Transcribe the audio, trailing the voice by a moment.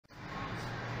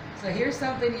So here's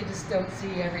something you just don't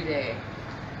see every day.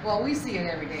 Well, we see it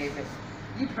every day, but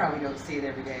you probably don't see it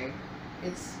every day.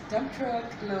 It's dump truck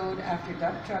load after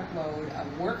dump truck load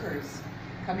of workers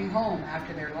coming home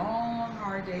after their long,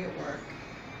 hard day at work.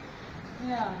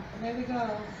 Yeah, there we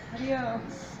go.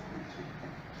 Adios.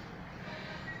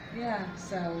 Yeah,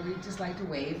 so we just like to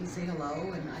wave and say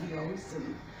hello and adios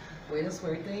and buena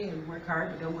suerte and work hard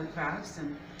but don't work fast.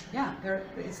 And yeah,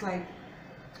 it's like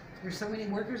there's so many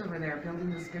workers over there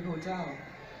building this big hotel,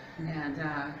 and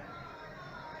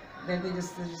then there's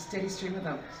a steady stream of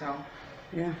them. So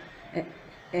yeah,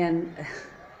 and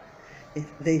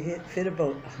if they fit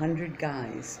about 100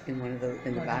 guys in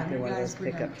the back of one of those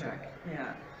pickup trucks.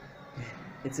 Yeah,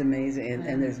 it's amazing,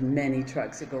 and there's many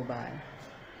trucks that go by.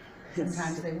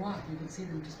 Sometimes they walk. You can see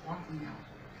them just walking now.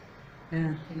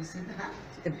 Yeah. Can you see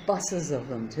that? Buses of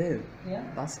them too. Yeah.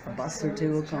 A bus or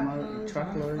two will come out,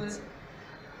 truckloads.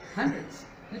 Hundreds,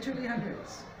 literally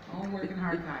hundreds. All working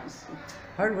hard guys.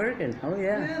 Hard working, oh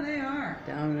yeah. Yeah, they are.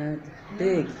 Down at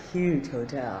big, huge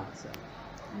hotel. So.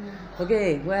 Yeah.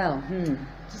 Okay, well,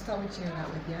 Just thought we'd share that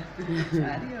with you.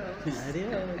 Adios.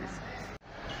 Adios.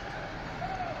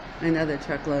 Another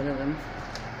truckload of them.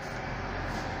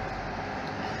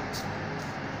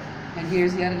 And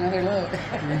here's yet another load.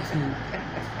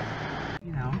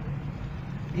 You know,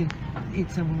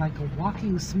 it's like a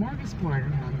walking smorgasbord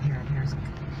around here.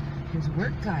 There's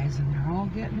work guys, and they're all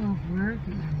getting off work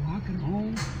and they're walking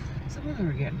home. Some of them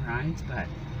are getting rides, but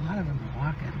a lot of them are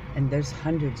walking. And there's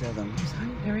hundreds of them.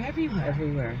 They're everywhere.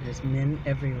 Everywhere. There's men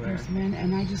everywhere. There's men,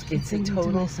 and I just keep thinking to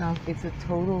myself, it's a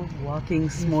total walking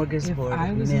smorgasbord. If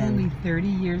I was only 30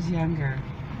 years younger,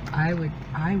 I would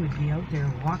be out there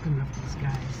walking with these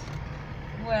guys.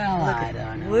 Well, I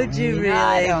don't know. Would you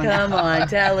really? Come on,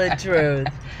 tell the truth.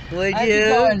 Would I'd you? be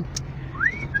going,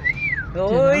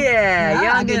 oh yeah,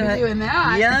 young and doing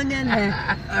that. Young and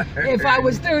if I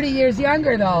was 30 years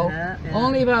younger, though,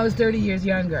 only if I was 30 years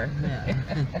younger.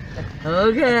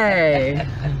 Okay.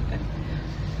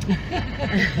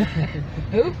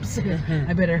 Oops!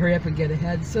 I better hurry up and get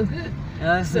ahead so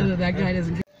that guy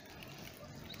doesn't get.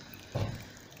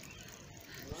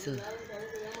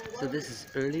 So this is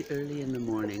early in the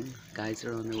morning. Guys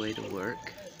are on their way to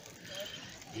work,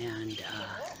 and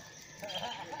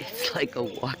it's like a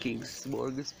walking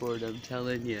smorgasbord, I'm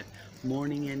telling you.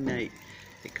 Morning and night.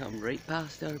 They come right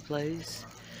past our place,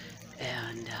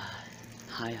 and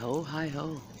hi ho, hi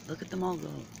ho. Look at them all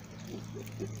go.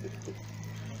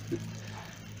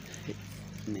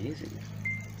 It's amazing.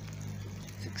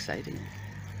 It's exciting.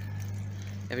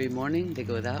 Every morning they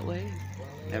go that way.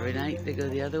 Every night they go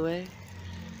the other way.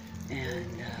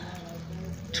 And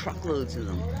truckloads of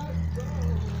them.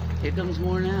 Here comes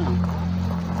more now.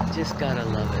 Just gotta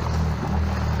love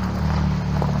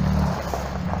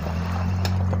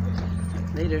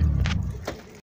it. Later.